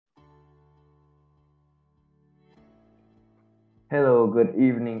Hello, good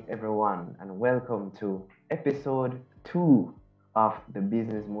evening, everyone, and welcome to episode 2 of the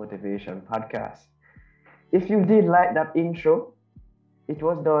Business Motivation Podcast. If you did like that intro, it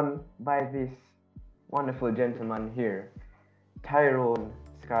was done by this wonderful gentleman here, Tyrone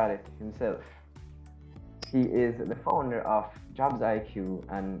Scarlett himself. He is the founder of Jobs IQ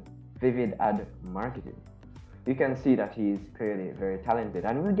and Vivid Ad Marketing. You can see that he is clearly very talented,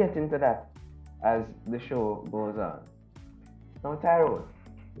 and we'll get into that as the show goes on. Now, Tyrone,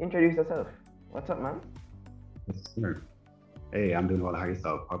 introduce yourself. What's up, man? Yes, sir. Hey, I'm doing well. How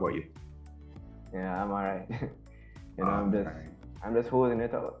yourself? How about you? Yeah, I'm alright. I'm just Alright. I'm just holding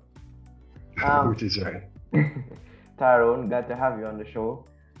it up. Um, Which is right. Tyrone, glad to have you on the show.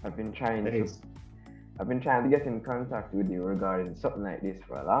 I've been trying Hey. to I've been trying to get in contact with you regarding something like this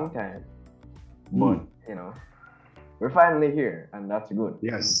for a long time, but Hmm. we're finally here, and that's good.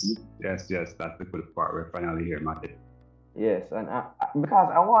 Yes. That's the good part. We're finally here, Matty. Yes, and because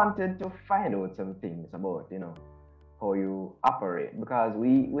I wanted to find out some things about how you operate because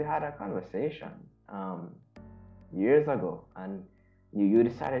we had a conversation um, years ago, and you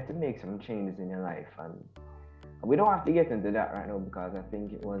decided to make some changes in your life, and we don't have to get into that right now because I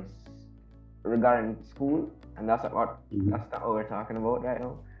think it was regarding school, and Hmm. that's not what we're talking about right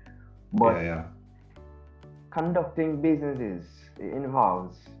now. Yeah, But yeah, conducting businesses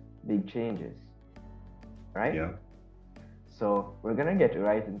involves big changes, right? yeah. So we're gonna get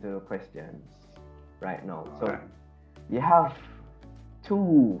right into the questions right now. All So right. you have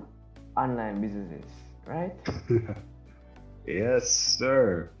two online businesses, right? Yes,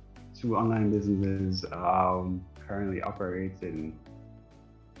 sir. Two online businesses currently operating,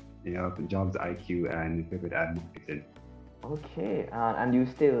 Jobs IQ and Vivid Ad Marketing. Okay, and you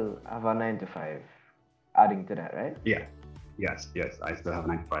still have a 9 to 5 adding to that, right? Yeah, yes. I still have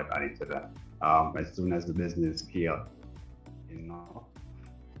 95 added to that. As soon as the business scale, you know,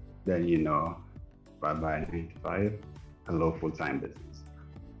 then by 95, hello full-time business.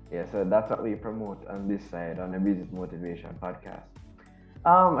 Yeah, so that's what we promote on this side on the Business Motivation Podcast.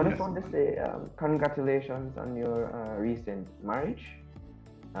 I just Yes, want to man. say congratulations on your recent marriage.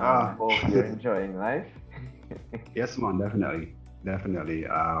 Ah, Hope you're enjoying life. yes, man, definitely.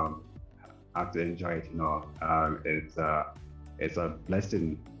 I have to enjoy it. It's a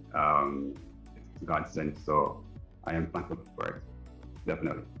blessing. It's God sent, so I am thankful for it.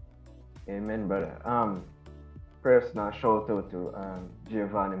 Definitely. Amen, brother. Personal shout out to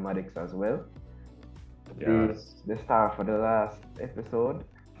Giovanni Maddox as well. The Yes. the star for the last episode.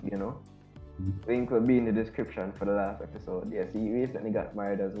 You know, link will be in the description for the last episode. Yes, he recently got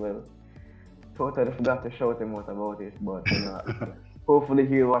married as well. Totally forgot to shout him out about it, but hopefully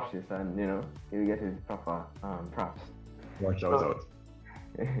he'll watch this and he'll get his proper props. Watch out So out.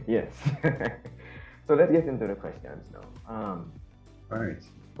 yes. So let's get into the questions now. All right.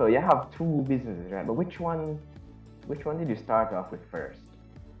 So you have two businesses, right? But which one did you start off with first?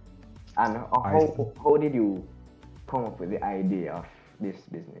 And I how did you come up with the idea of this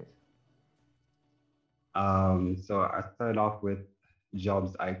business? so I started off with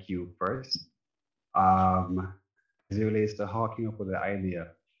Jobs IQ first. Um, as it relates to hawking up with the idea,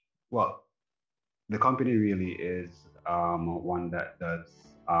 well, the company really is one that does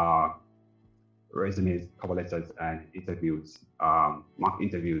resumes, cover letters, and interviews, mock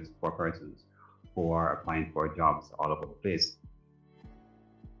interviews for persons who are applying for jobs all over the place.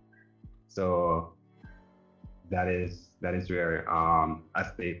 So that is where as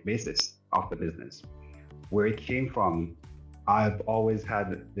the basis of the business. Where it came from, I've always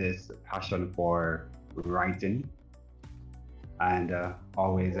had this passion for writing and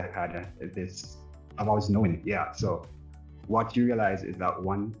always had this. I've always known it. Yeah. So what you realize is that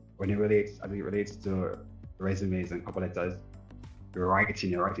one, when it relates as it relates to resumes and cover letters, your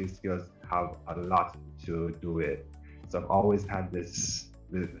writing skills have a lot to do with it. So I've always had this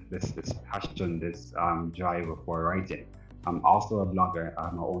passion, this drive for writing. I'm also a blogger. I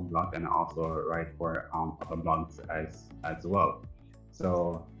have my own blog, and I also write for other blogs as well.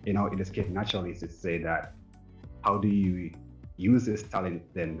 So it just came naturally to say that how do you use this talent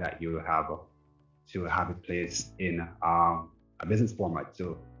then that you have to have it placed in a business format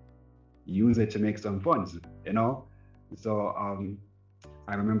to use it to make some funds, you know? So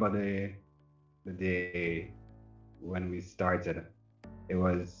I remember the day when we started. It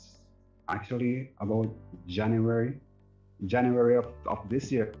was actually about January, January of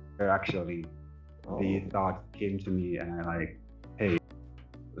this year actually. The Oh, thought came to me and I like, hey,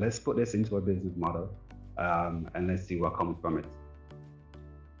 let's put this into a business model, and let's see what comes from it.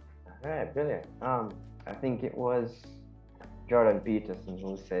 all right, brilliant. I think it was Jordan Peterson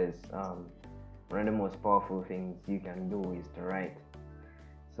who says one of the most powerful things you can do is to write.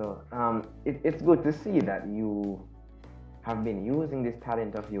 So it's good to see that you have been using this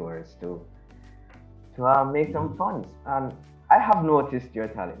talent of yours to make some Mhm. funds. And I have noticed your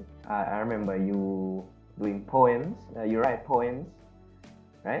talent. I remember you doing poems. You write poems,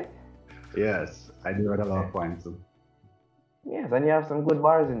 right? Yes, I do write a lot Yeah. of poems. Yes, and you have some good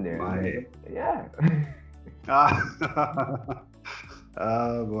bars in there. My Yeah. ah,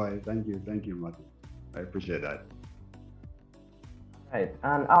 oh boy, thank you, Martin. I appreciate that. Right.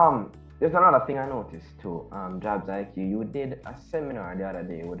 And there's another thing I noticed too. Jobs like you did a seminar the other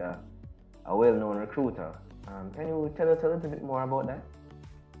day with a well-known recruiter. Can you tell us a little bit more about that?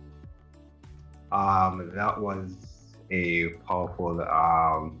 That was a powerful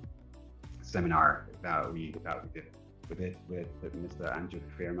seminar that we did with Mr. Andrew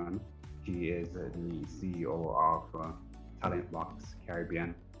Fairman. He is the CEO of Talent Box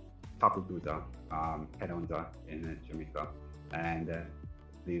Caribbean, top recruiter, headhunter in Jamaica, and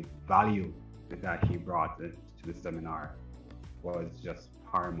the value that he brought to the seminar was just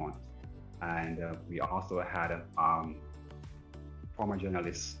paramount. And we also had former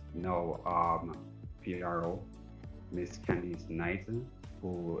journalist, now PRO, Miss Candice Knight,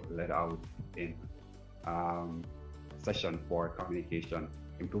 who led out in um, session for communication,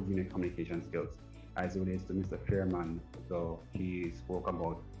 improving your communication skills. As it relates to Mr. Fairman, though, he spoke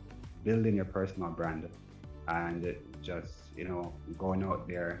about building your personal brand and just going out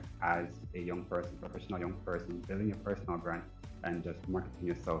there as a young person, professional young person, building your personal brand and just marketing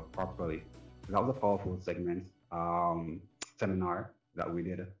yourself properly. So that was a powerful segment seminar that we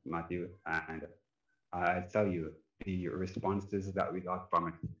did, Matthew, and I tell you the responses that we got from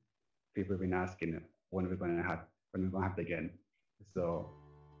it. People have been asking when we're going to have it again. So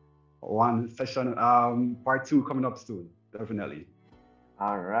one session, part two coming up soon, definitely.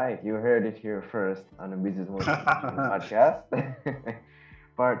 All right, you heard it here first on the Business Motivation podcast.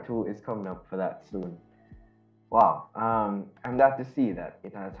 Part two is coming up for that soon. Wow, I'm glad to see that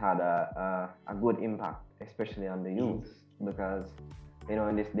it has had a good impact, especially on the Mhm. youth, because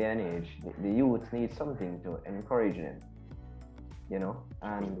in this day and age, the youth need something to encourage them. And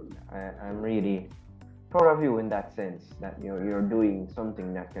Absolutely. I'm really proud of you in that sense that you're doing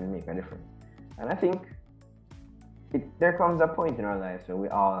something that can make a difference. And I think there comes a point in our lives where we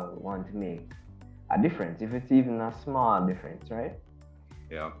all want to make a difference, if it's even a small difference, right?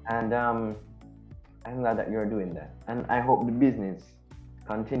 Yeah, And I'm glad that you're doing that, and I hope the business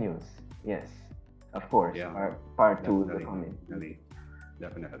continues. Yes, of course. yeah, Part two will definitely, come in. definitely,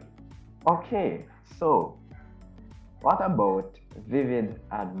 definitely. Okay, so what about vivid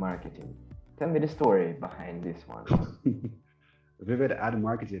ad marketing? Tell me the story behind this one. Vivid ad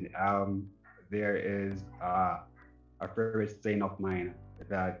marketing. There is a favorite saying of mine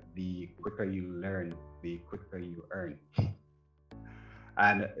that the quicker you learn, the quicker you earn.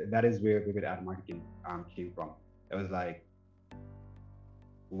 And that is where vivid ad marketing came from. It was like,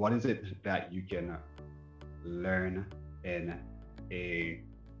 what is it that you can learn in a,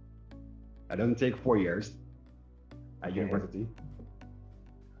 that doesn't take 4 years at Okay. university,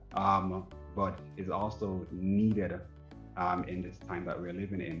 but is also needed in this time that we're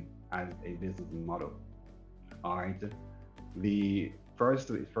living in as a business model. All right.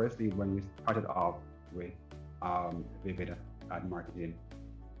 Firstly, when we started off with Vivid ad marketing,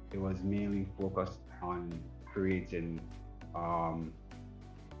 it was mainly focused on creating um,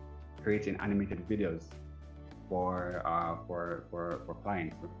 creating animated videos for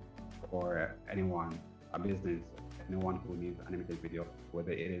clients, for anyone, a business, anyone who needs animated video,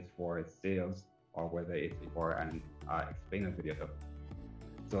 whether it is for sales or whether it's for an explainer video.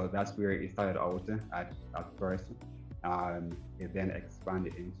 So that's where it started out at first. It then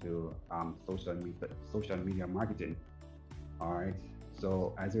expanded into social media marketing. All right.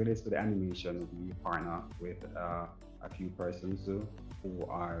 So as it relates to the animation, we partner with a few persons who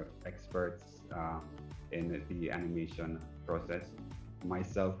are experts in the animation process.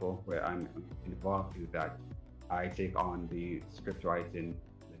 Myself, where I'm involved with that, I take on the script writing,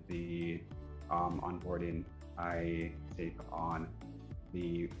 the onboarding. I take on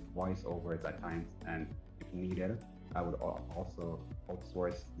the voiceovers at times, and if needed, I would also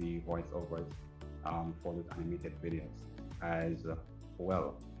outsource the voiceovers for those animated videos as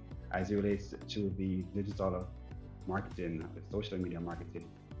well. As it relates to the digital marketing, the social media marketing,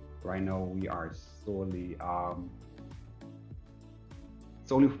 right now we are solely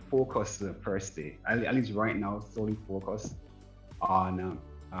focused per se, at least right now, solely focused on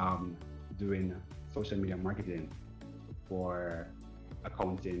doing social media marketing for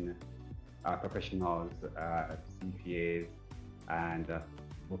accounting professionals, CPAs, and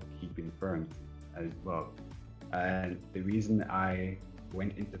bookkeeping firms. as well. And the reason I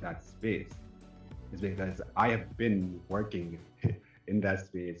went into that space is because I have been working in that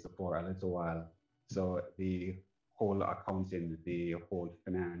space for a little while. So the whole accounting, the whole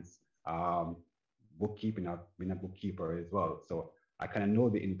finance, bookkeeping, I've been a bookkeeper as well. So I kind of know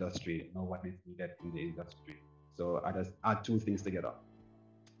the industry, know what is needed in the industry. So I just add two things together.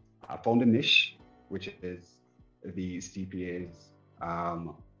 I found a niche, which is the CPAs,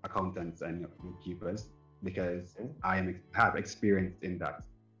 accountants, and bookkeepers, because have experience in that,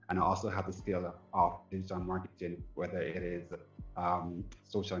 and I also have the skill of digital marketing, whether it is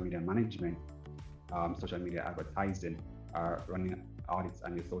social media management, social media advertising, running audits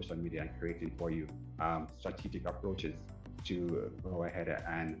on your social media and creating for you strategic approaches to go ahead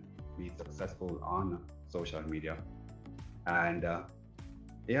and be successful on social media. And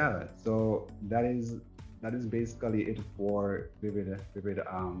yeah, so that is basically it for vivid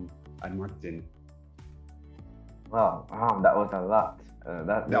and marketing. Wow, wow, that was a lot.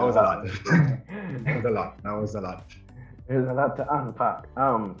 That There's a was a lot. lot. That was a lot. That was a lot. There's a lot to unpack.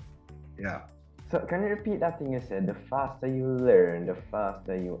 Yeah. So can you repeat that thing you said? The faster you learn, the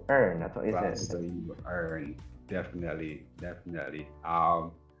faster you earn. That's what you said. Faster you earn. Definitely, definitely. I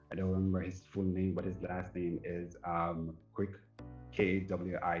don't remember his full name, but his last name is Quick,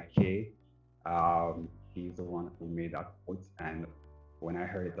 Kwik. He's the one who made that quote, and when I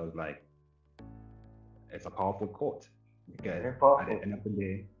heard it, I was like, it's a powerful quote because Very at the powerful. end of the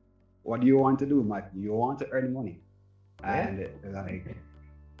day, what do you want to do, Mike? You want to earn money, Yeah. and like,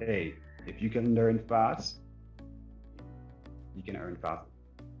 hey, if you can learn fast, you can earn fast.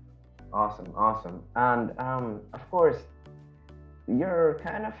 Awesome, awesome. And of course, your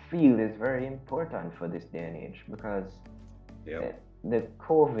kind of field is very important for this day and age because Yep. the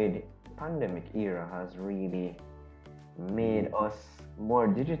COVID pandemic era has really made Mm-hmm. us more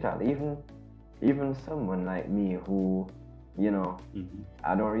digital. Even someone like me who, you know, Mm-hmm.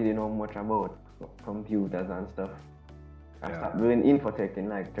 I don't really know much about computers and stuff. I Yeah. started doing infotech in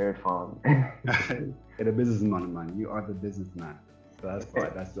like third form. You're the businessman, man. You are the businessman. So that's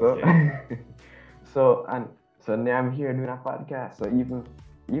fine. That's so okay. so and so now I'm here doing a podcast. So even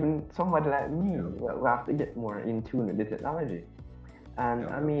somebody like me, Yep. we have to get more in tune with the technology. And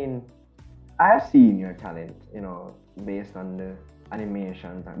Yep. I mean, I've seen your talent, based on the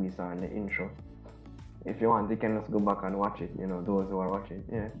animations that we saw in the intro. If you want, you can just go back and watch it. Those who are watching,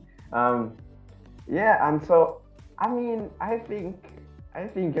 yeah. Um, yeah, and so I mean, I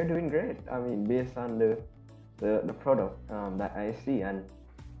think you're doing great. I mean, based on the product that I see, and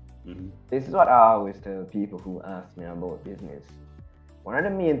Mm-hmm. this is what I always tell people who ask me about business. One of the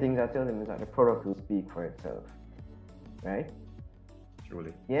main things I tell them is that the product will speak for itself, right?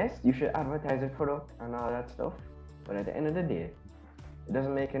 Truly. Yes, you should advertise the product and all that stuff, but at the end of the day, it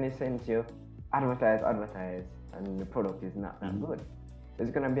doesn't make any sense you advertise, and the product is not that Mm-hmm. good.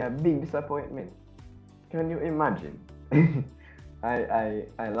 It's gonna be a big disappointment. Can you imagine?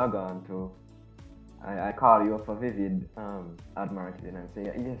 I log on to I call you up for Vivid ad marketing and say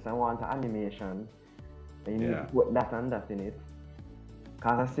yes, I want an animation and you need to Yeah. put that and that in it.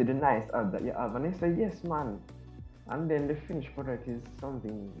 Cause I see the nice ad that you have and they say yes man. And then the finished product is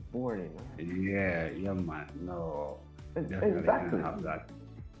something boring. Yeah. Yeah, man. No. Definitely can Exactly. have that.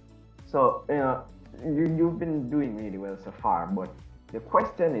 So, you've been doing really well so far, but the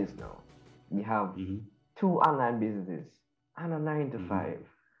question is now, you have Mm-hmm. two online businesses and a nine to Mm-hmm. five.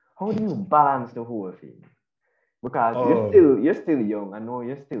 How do you balance the whole thing? Because you're Oh, still you're still young. I know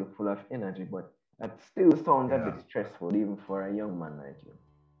you're still full of energy, but that still sounds a yeah. bit stressful even for a young man like you.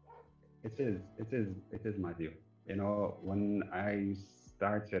 It is. It is. It is, Matthew.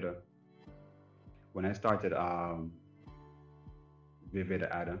 Started, when I started Vivid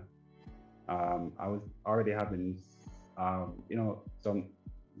Ad, I was already having, some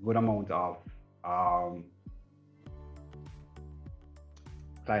good amount of um,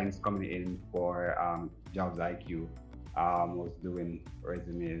 clients coming in for jobs IQ. Was doing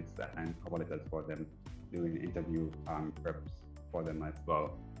resumes and cover letters for them, doing interview preps for them as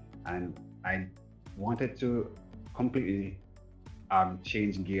well. And I wanted to completely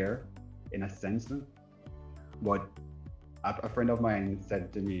change gear in a sense, but a friend of mine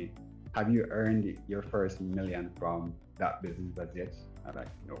said to me, "Have you earned your first million from that business as yet?" I'm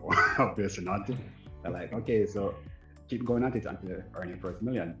like, "No, obviously not." They're like, "Okay, so keep going at it until you earn your first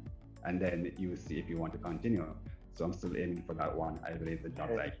million, and then you see if you want to continue." So I'm still aiming for that one. I believe the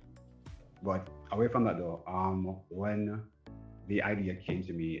job's like. But away from that though, when the idea came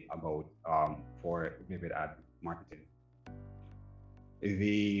to me about for vivid ad marketing,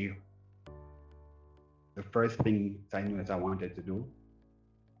 the the first thing I knew that I wanted to do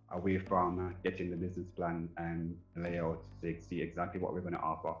away from getting the business plan and layout to see exactly what we're going to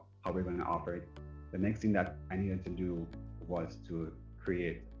offer, how we're going to offer it. The next thing that I needed to do was to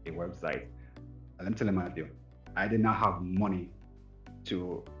create a website. And let me tell you, Matthew, I did not have money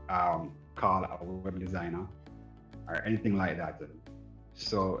to call a web designer or anything like that.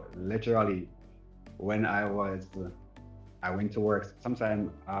 So literally, when I went to work.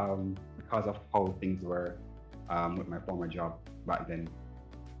 Sometimes because of how things were with my former job back then,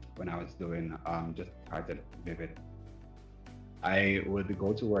 when I was doing just started Vivid, I would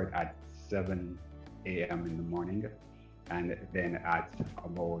go to work at 7 a.m. in the morning, and then at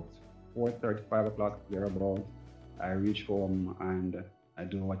about 4:30, 5 o'clock, thereabout, I reach home and I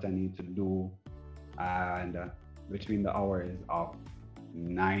do what I need to do. And between the hours of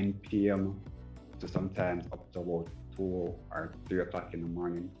 9 p.m. to sometimes up to about 2 or 3 o'clock in the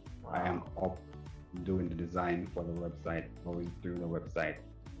morning, I am Wow. up doing the design for the website, going through the website.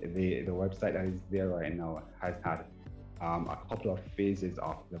 The website that is there right now has had a couple of phases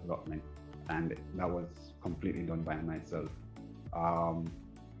of development, and that was completely done by myself. Um,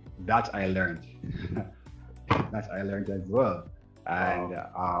 that I learned. That I learned as well. And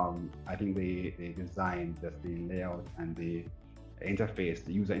Wow. I think the design, just the layout and the interface,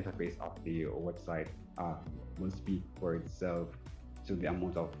 the user interface of the website uh, will speak for itself to the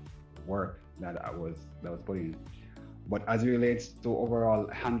amount of work that was put in. But as it relates to overall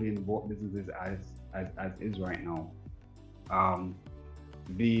handling both businesses as is right now, um,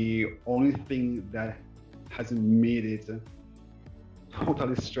 the only thing that hasn't made it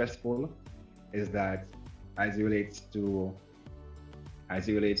totally stressful is that as it relates to as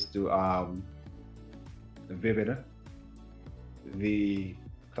it relates to Vivid, the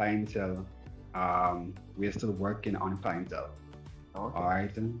clientele, we're still working on clientele. All Okay.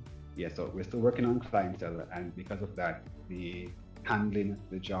 right. Yeah, so we're still working on clientele, and because of that, the handling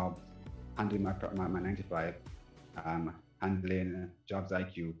the jobs, handling my 95, handling jobs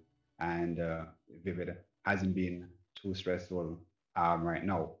IQ and Vivid hasn't been too stressful right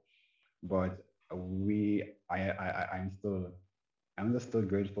now. But I'm just still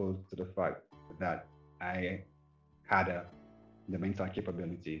grateful to the fact that I had the mental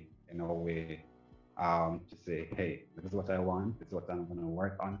capability in a way to say, hey, this is what I want, this is what I'm going to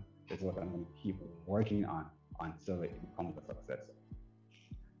work on, this is what I'm going to keep working on until it becomes a success.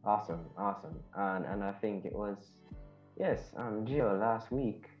 Awesome. Awesome. And I think it was, yes, Gio last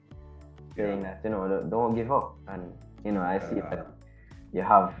week Yeah. saying that, don't give up. And, I see Uh, that you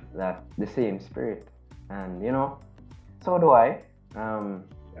have that the same spirit. And, so do I. Um,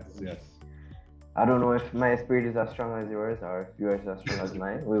 yes, yes. I don't know if my spirit is as strong as yours or if yours is as strong as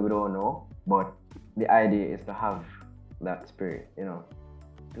mine. We don't know. But the idea is to have that spirit, Do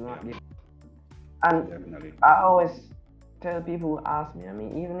Yeah, not give. And definitely. I always tell people who ask me, I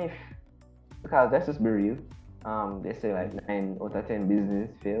mean, even if, because let's just be real, they say like Mm-hmm. 9 out of 10 business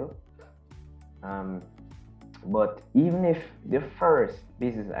fail. Um, but even if the first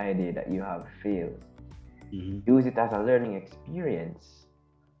business idea that you have fails, Mm-hmm. use it as a learning experience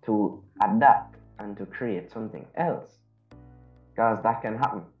to adapt and to create something else, because that can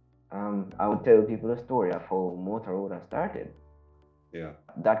happen. I would tell people a story of how Motorola started. Yeah,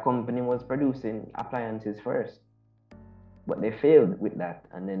 That company was producing appliances first, but they failed with that,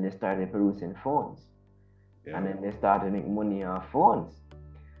 and then they started producing phones, yeah. and then they started making money off phones.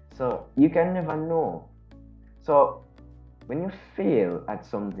 So you can never know. So when you fail at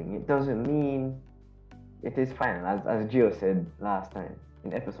something, it doesn't mean it is final. As Gio said last time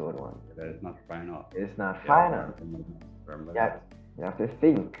in episode one, That is not final. it's not Yeah, final. remember You that. have, you have to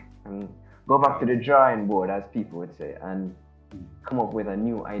think and go back Yeah. to the drawing board, as people would say, and Mm. come up with a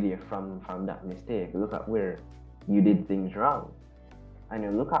new idea from that mistake. Look at where you did things wrong, and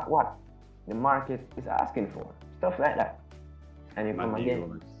you look at what the market is asking for, stuff like that, and you come Matthew, again.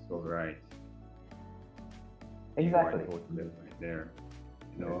 you are so right. You are Exactly. totally right there.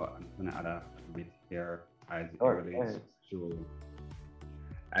 Yes. I'm just gonna add a bit here as it Or relates to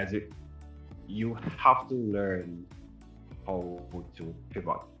as it you have to learn how to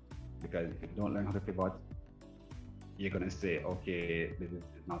pivot, because if you don't learn how to pivot, you're gonna say, okay, this is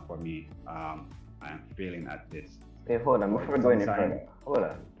not for me. I'm failing at this. hey, hold on, But before we go any sometimes further, hold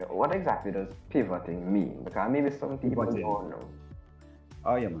on. What exactly does pivoting mean? Because maybe some people pivoting, don't know.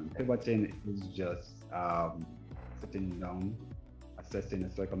 oh yeah, man, pivoting is just sitting down, assessing the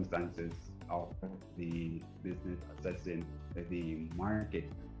circumstances of the business, assessing the market,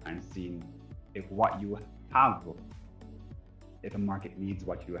 and seeing if what you have, if the market needs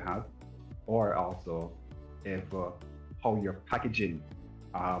what you have, or also if how you're packaging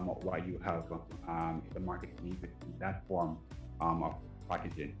what you have, if the market needs it in that form of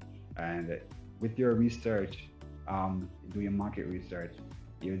packaging. And with your research, do your market research,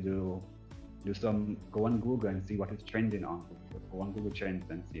 you do some go on Google and see what is trending on go on Google Trends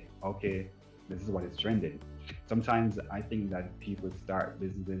and see, okay, this is what is trending. Sometimes I think that people start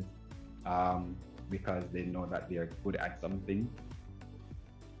businesses because they know that they are good at something,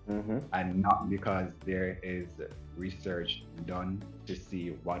 and not because there is research done to see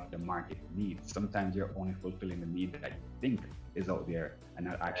what the market needs. Sometimes you're only fulfilling the need that you think is out there and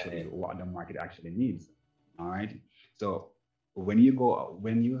not actually what the market actually needs. All right. So when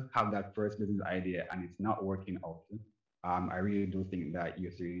you have that first business idea and it's not working out, I really do think that you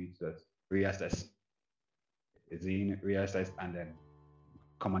should just reassess, reassess, and then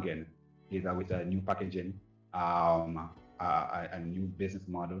come again, either with a new packaging, a new business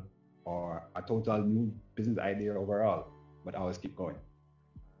model, or a total new business idea overall. But always keep going.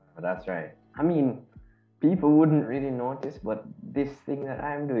 That's right. I mean, people wouldn't really notice, but this thing that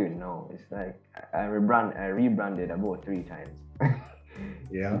I'm doing now is like I rebranded about 3 times.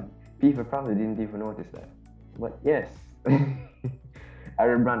 Yeah. People probably didn't even notice that. But yes, I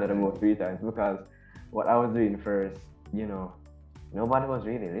rebranded about 3 times because what I was doing first, nobody was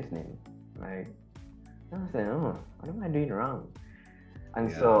really listening. Like, I was saying, oh, what am I doing wrong?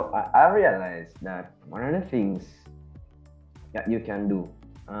 And so I realized that one of the things that you can do,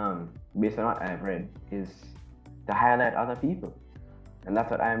 based on what I've read, is to highlight other people. And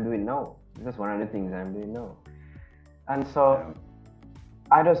that's what I'm doing now. That's one of the things I'm doing now. And so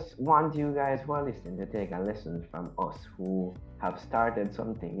I just want you guys who are listening to take a lesson from us who have started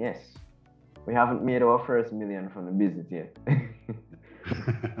something. Yes, we haven't made our first million from the business yet.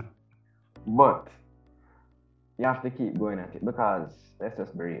 But you have to keep going at it because let's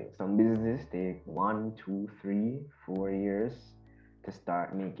just be real. Some businesses take 1, 2, 3, 4 years to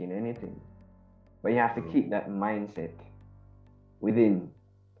start making anything. But you have to keep that mindset within,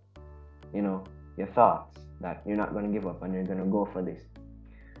 your thoughts that you're not going to give up and you're going to go for this.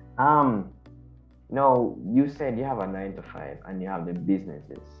 No, you said you have a 9 to 5 and you have the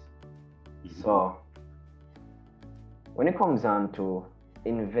businesses. So when it comes down to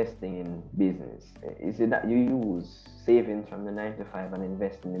investing in business, is it that you use savings from the 9 to 5 and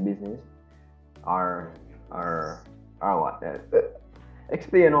invest in the business, or what?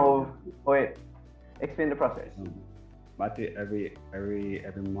 Explain explain the process. But every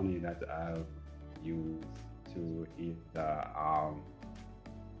money that I've used to either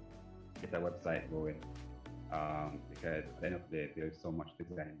get a website going, because at the end of the day, there's so much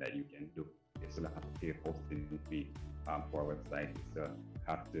design that you can do. You still have to pay hosting fee for a website. You still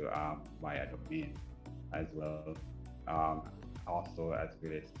have to buy a domain as well. Also, as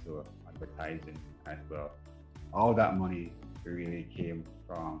relates to advertising as well. All that money really came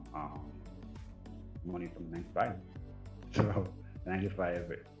from money from 9 to 5. So 9 to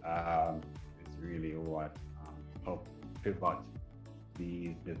 5 is really what helped pivot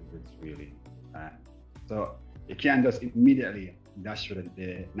these businesses really. So you can't just immediately dash through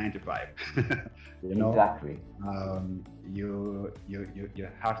the 9 to 5. Exactly. You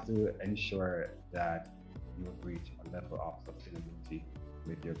have to ensure that you reach a level of sustainability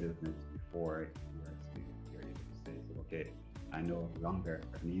with your business before you're able to say, so, okay, I no longer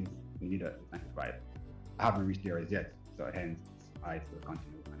need a 9 to 5. I haven't reached there as yet, so hence I still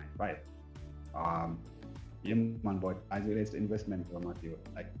continue with my 9 to 5. Yeah, man, but as it relates to investment, Matthew,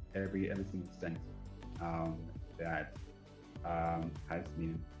 like every single cent that has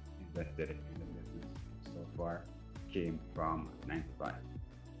been invested in the business so far came from 9 to 5.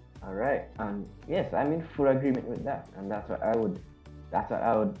 All right, and yes, I'm in full agreement with that, and that's what I would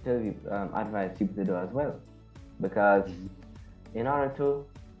tell you, advise people to do as well, because in order to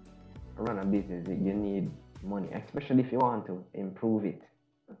run a business, you need money, especially if you want to improve it.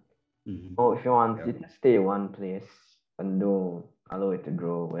 Or if you want it to stay one place and don't allow it to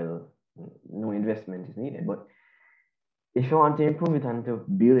grow, well, no investment is needed. But if you want to improve it and to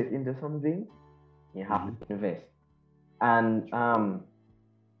build it into something, you have to invest. And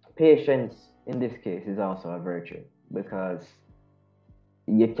patience in this case is also a virtue, because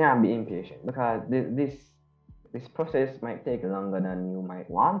you can't be impatient, because this process might take longer than you might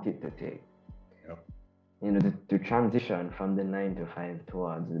want it to take. To transition from the 9 to 5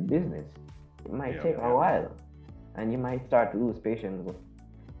 towards the business, it might take a while, and you might start to lose patience. But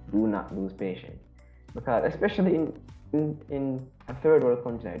do not lose patience, because especially in a third world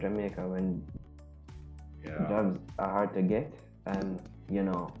country like Jamaica, when jobs are hard to get, and you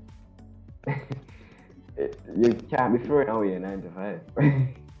can't be throwing away a 9 to 5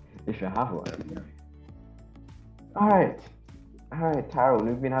 if you have one. All right, Tyrone,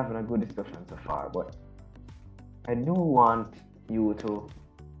 we've been having a good discussion so far, but I do want you to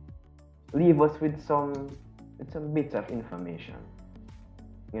leave us with some bits of information.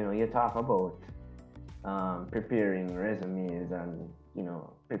 You know, you talk about preparing resumes and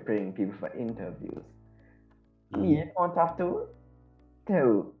preparing people for interviews. I mean, you Mm. don't have to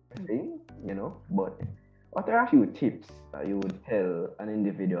tell everything, but what are a few tips you would tell an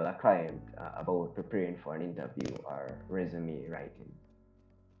individual, a client, about preparing for an interview or resume writing?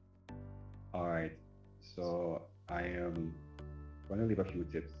 All right. So I am going to leave a few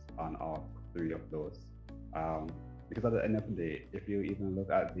tips on all three of those. Um, because at the end of the day, if you even look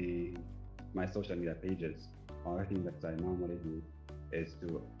at the my social media pages, one thing that I normally do is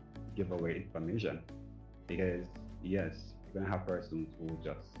to give away information. Because yes, you're gonna have persons who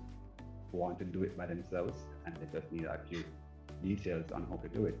just want to do it by themselves and they just need a few details on how to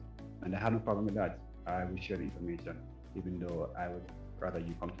do it. And I have no problem with that. I will share the information, even though I would rather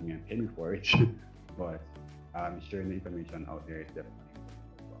you come to me and pay me for it. But sharing the information out there is definitely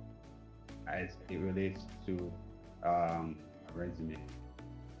important as well. As it relates to a resume,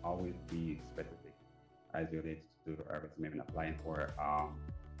 always be specific as it relates to a resume when applying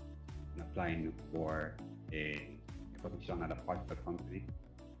for a position at a particular company.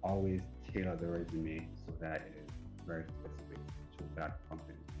 Always tailor the resume so that it is very specific to that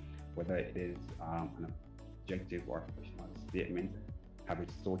company. Whether it is an objective or professional statement, have it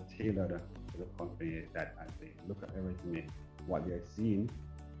so tailored to the company that as they look at the resume, what they're seeing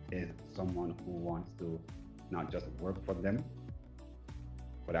is someone who wants to not just work for them,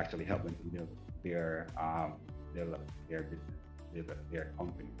 but actually help them to build their, their business, their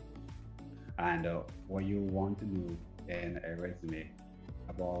company. And what you want to do in a resume,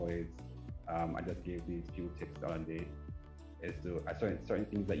 I've always, I just gave these few tips the other day, is to certain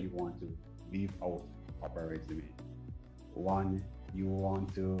things that you want to leave out of a resume. One, you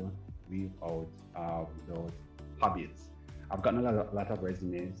want to leave out those hobbies. I've gotten a lot of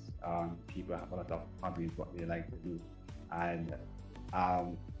resumes. People have a lot of hobbies, what they like to do, and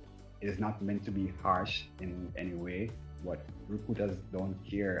um, it is not meant to be harsh in any way. But recruiters don't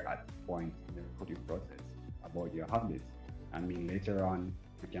care at this point in the recruiting process about your hobbies. I mean, later on,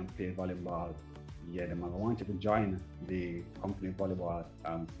 you can play volleyball. Yeah, they might want you to join the company volleyball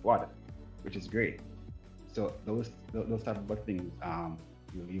squad, which is great. So those type of things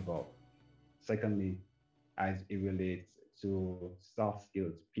you leave out. Secondly, as it relates to soft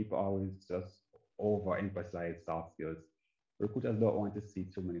skills, people always just overemphasize soft skills. Recruiters don't want to see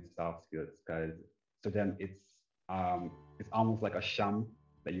too many soft skills because to them it's almost like a sham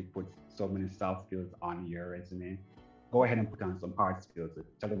that you put so many soft skills on your resume. Go ahead and put on some hard skills.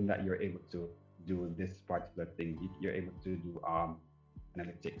 Tell them that you're able to do this particular thing. You're able to do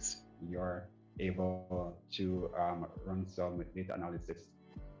analytics. You're able to run some data analysis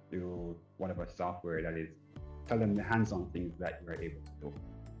through whatever software that is. Tell them the hands-on things that you're able to do.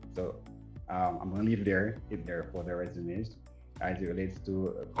 So I'm going to leave it there for the resumes as it relates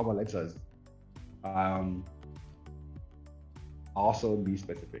to cover letters. Um, Also be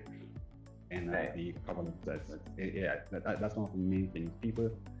specific in Right. the cover letters. Yeah, that's one of the main things. People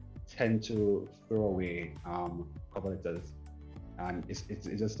tend to throw away cover letters, and it's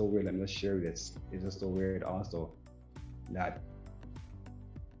just so weird. Let me just share this. It's just so weird also that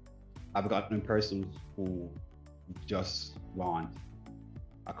I've gotten persons who just want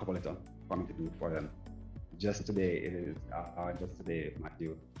a cover letter for me to do for them. Just today,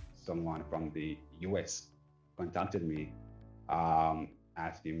 Matthew, someone from the US contacted me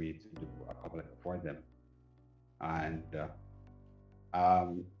asking me to do a cover letter for them. And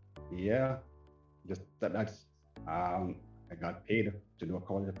um, yeah, just that's I got paid to do a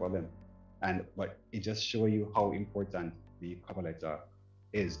cover letter for them. And but it just shows you how important the cover letter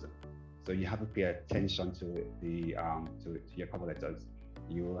is. So you have to pay attention to to your cover letters.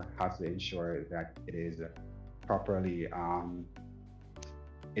 You have to ensure that it is properly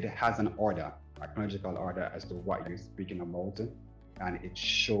it has an order, a chronological order as to what you're speaking about, and it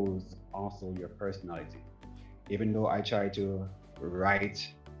shows also your personality. Even though I try to write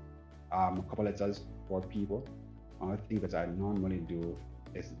a couple letters for people, one of the things that I normally do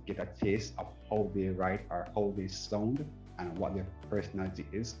is get a taste of how they write or how they sound and what their personality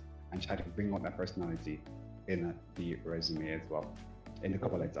is, and try to bring out that personality in the resume as well, in the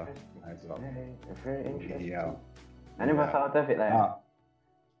cover letter Interesting. as well. Very, very Yeah, interesting. I never yeah. thought of it like Uh, that.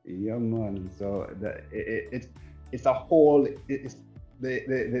 Yeah, man. So it's a whole it's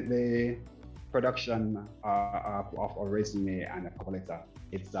the production of a resume and a cover letter.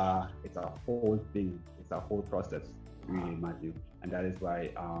 It's a whole thing. It's a whole process, really, Matthew. And that is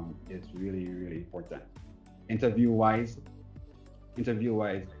why it's really really important. Interview wise, interview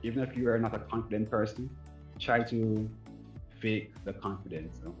wise, even if you are not a confident person, try to fake the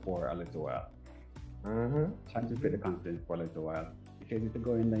confidence for a little while. Mm-hmm. Try to fake the confidence for a little while. Because if you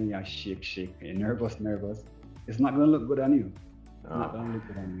go in there and you're shake, you're nervous, it's not gonna look good on you. It's not Oh. gonna look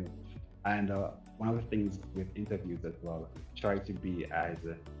good on you. And one of the things with interviews as well, try to be as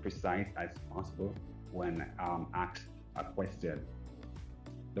precise as possible when asked a question.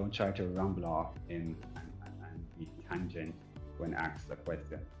 Don't try to ramble off and be tangent when asked a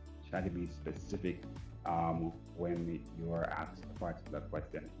question. Try to be specific when you are asked a particular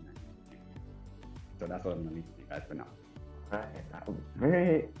question. So that's what I'm gonna leave with you guys for now. Right.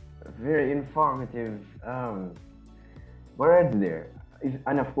 Very, very informative words there.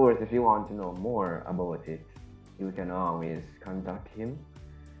 And of course, if you want to know more about it, you can always contact him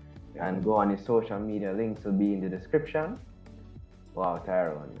Yeah. and go on his social media. Links will be in the description. Wow,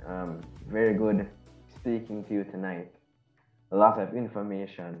 Tyrone, very good speaking to you tonight. A lot of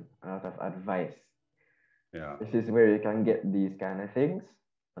information, a lot of advice. Yeah. This is where you can get these kind of things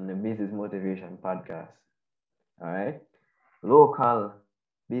on the Business Motivation Podcast. All right, local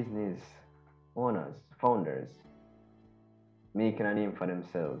business owners, founders, making a name for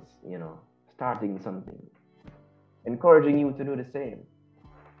themselves, starting something, encouraging you to do the same.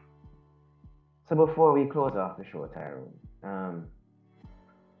 So before we close off the show, Tyrone,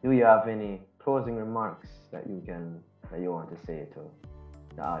 do you have any closing remarks that you want to say to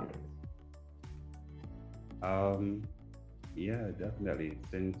the audience? Um, yeah, definitely.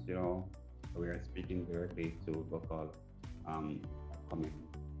 Since we are speaking directly to local upcoming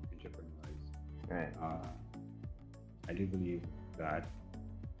entrepreneurs, Right. I do believe that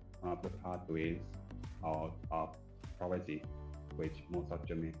one of the pathways out of poverty, which most of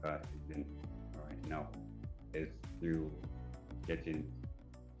Jamaica is in right now, is through getting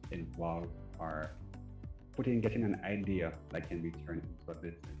involved or getting an idea that can be turned into a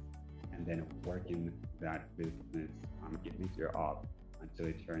business, and then working that business, giving it your all until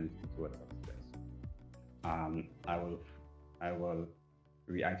it turns into a success. I will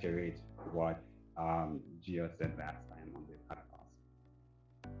reiterate what Gio said last time on the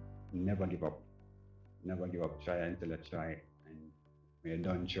podcast. Never give up. Never give up. Try until you try. And when you're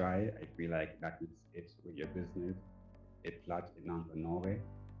done try, I feel like that is it with your business. It flat, it not go nowhere.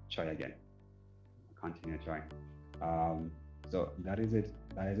 Try again. Continue trying. So that is it.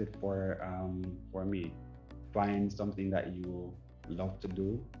 That is it for me. Find something that you love to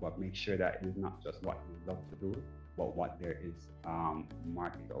do, but make sure that it is not just what you love to do, but what there is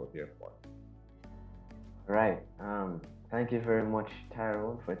market out there for. Right. Thank you very much,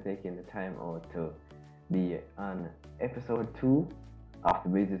 Tyrone, for taking the time out to be on episode 2 of the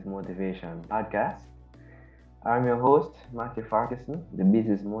Business Motivation Podcast. I'm your host, Matthew Farquharson, the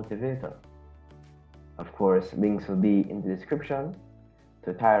Business Motivator. Of course, links will be in the description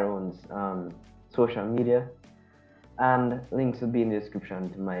to Tyrone's social media, and links will be in the description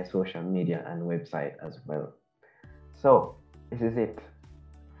to my social media and website as well. So, this is it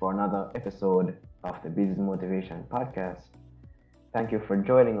for another episode of the Business Motivation Podcast. Thank you for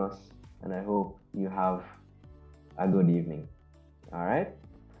joining us, and I hope you have a good evening. All right?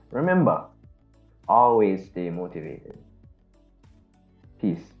 Remember, always stay motivated.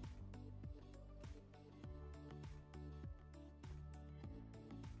 Peace.